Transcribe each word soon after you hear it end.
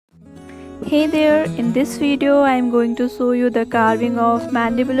Hey there, in this video I am going to show you the carving of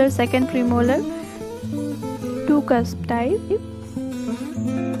mandibular second premolar 2 cusp type.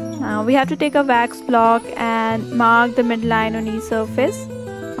 Now we have to take a wax block and mark the midline on each surface.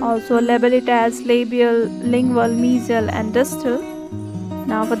 Also label it as labial, lingual, mesial and distal.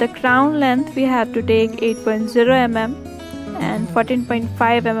 Now for the crown length we have to take 8.0 mm and 14.5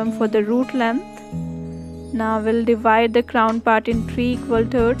 mm for the root length. Now we'll divide the crown part in 3 equal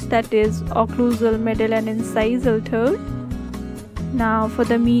thirds, that is occlusal, middle and incisal third. Now for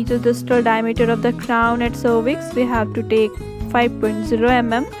the mesiodistal diameter of the crown at cervix we have to take 5.0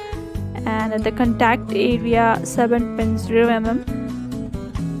 mm and at the contact area 7.0 mm.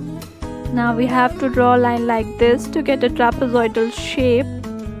 Now we have to draw a line like this to get a trapezoidal shape,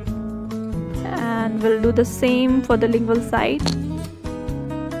 and we'll do the same for the lingual side.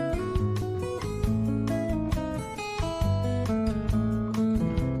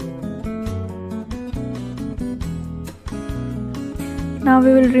 Now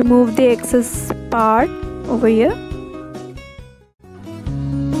we will remove the excess part over here.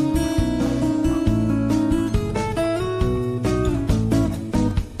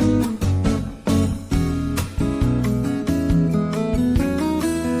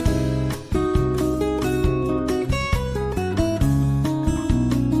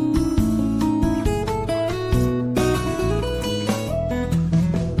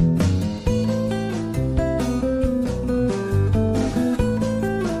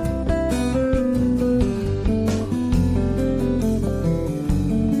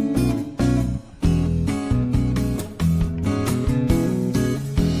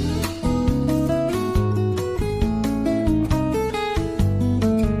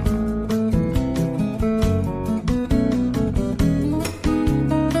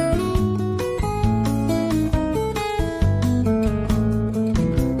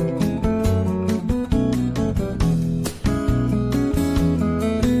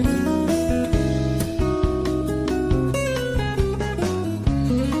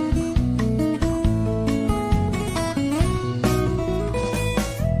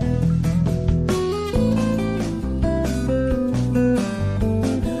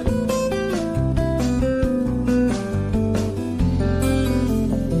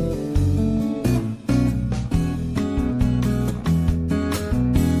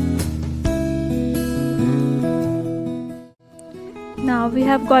 Now we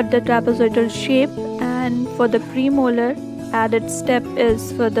have got the trapezoidal shape, and for the premolar added step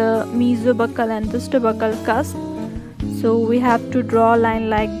is for the mesiobuccal and buccal cusp. So we have to draw a line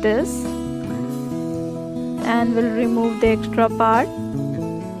like this and we'll remove the extra part.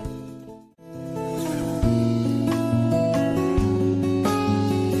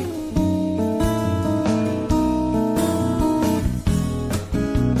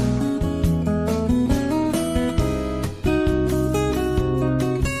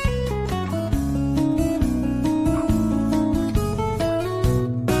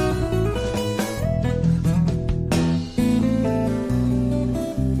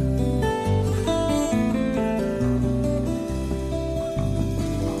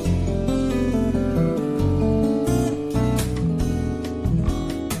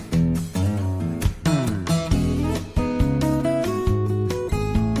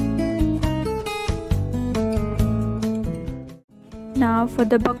 Now for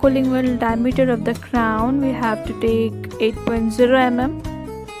the Buccolingual diameter of the crown we have to take 8.0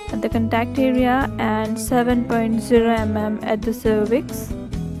 mm at the contact area and 7.0 mm at the cervix.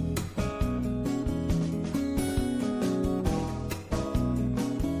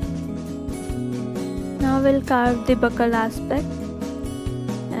 Now we'll carve the buccal aspect,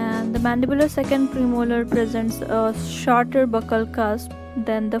 and the mandibular second premolar presents a shorter buccal cusp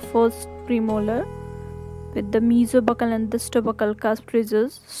than the first premolar, with the mesiobuccal and distobuccal cusp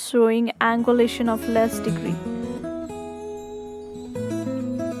ridges showing angulation of less degree.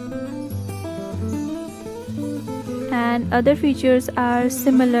 And other features are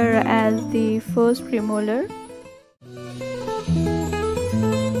similar as the first premolar.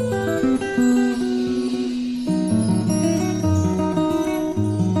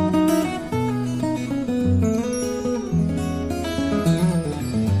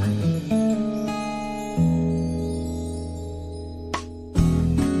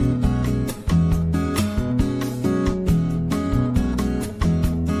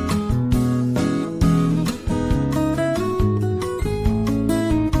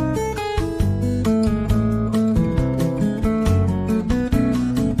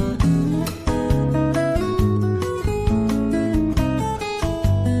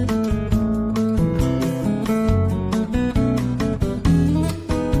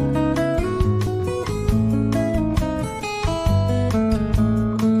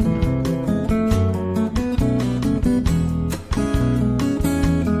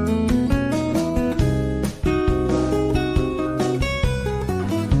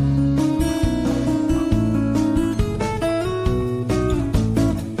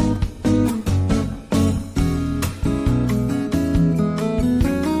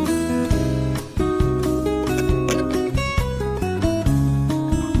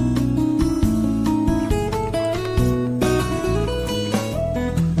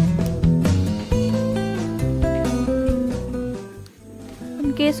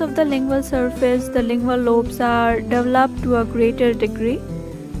 case of the lingual surface, the lingual lobes are developed to a greater degree,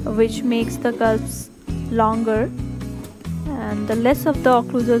 which makes the cusps longer, and the less of the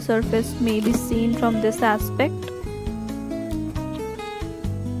occlusal surface may be seen from this aspect.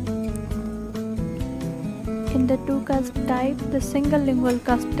 In the two cusp type, the single lingual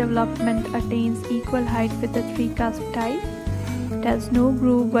cusp development attains equal height with the three cusp type. It has no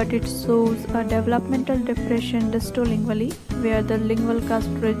groove, but it shows a developmental depression distolingually, where the lingual cusp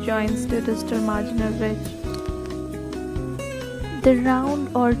ridge joins the distal marginal ridge. The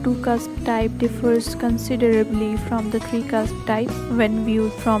round or two cusp type differs considerably from the three cusp type when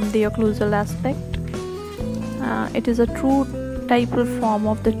viewed from the occlusal aspect. It is a true typal form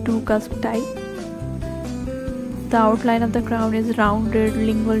of the two cusp type. The outline of the crown is rounded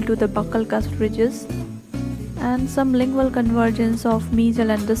lingual to the buccal cusp ridges, and some lingual convergence of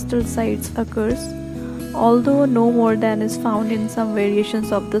mesial and distal sides occurs, although no more than is found in some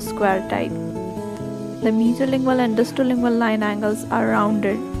variations of the square type. The mesiolingual and distolingual line angles are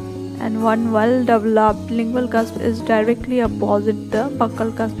rounded, and one well-developed lingual cusp is directly opposite the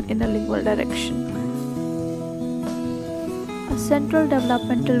buccal cusp in a lingual direction. A central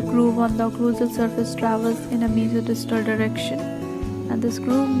developmental groove on the occlusal surface travels in a mesiodistal direction, and this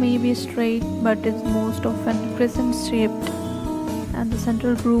groove may be straight but is most often crescent shaped, and the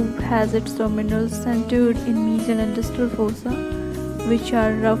central groove has its terminals centered in mesial and distal fossa, which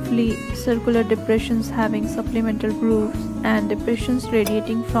are roughly circular depressions having supplemental grooves and depressions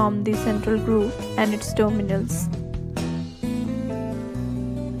radiating from the central groove and its terminals.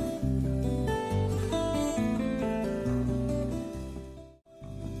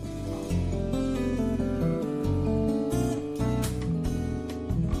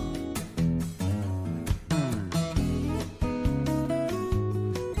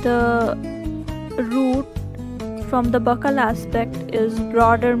 The root from the buccal aspect is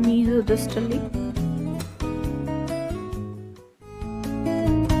broader mesiodistally.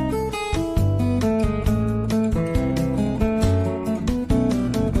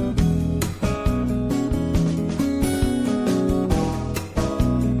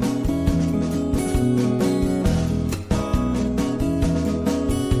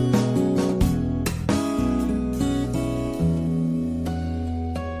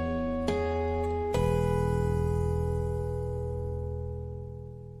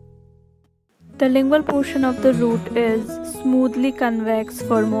 The lingual portion of the root is smoothly convex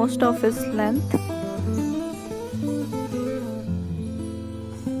for most of its length.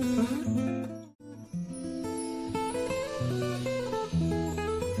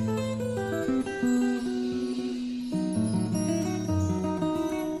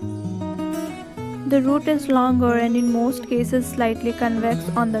 The root is longer and in most cases slightly convex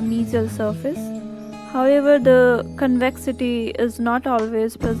on the mesial surface. However, the convexity is not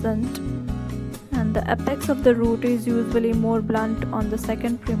always present, and the apex of the root is usually more blunt on the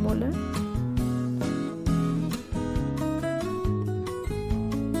second premolar.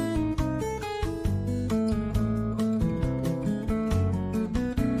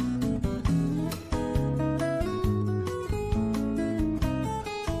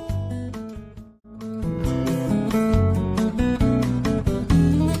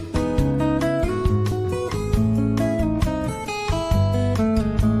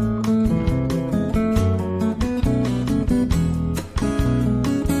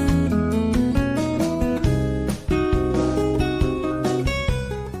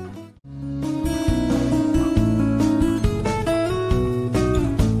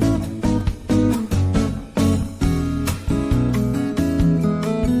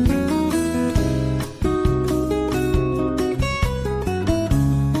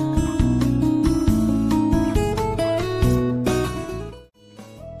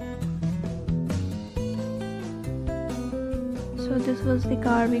 So this was the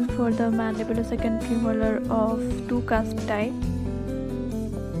carving for the mandibular second premolar of two cusp type.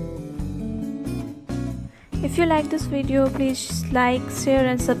 If you like this video, please like, share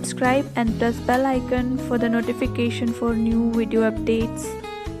and subscribe, and press bell icon for the notification for new video updates.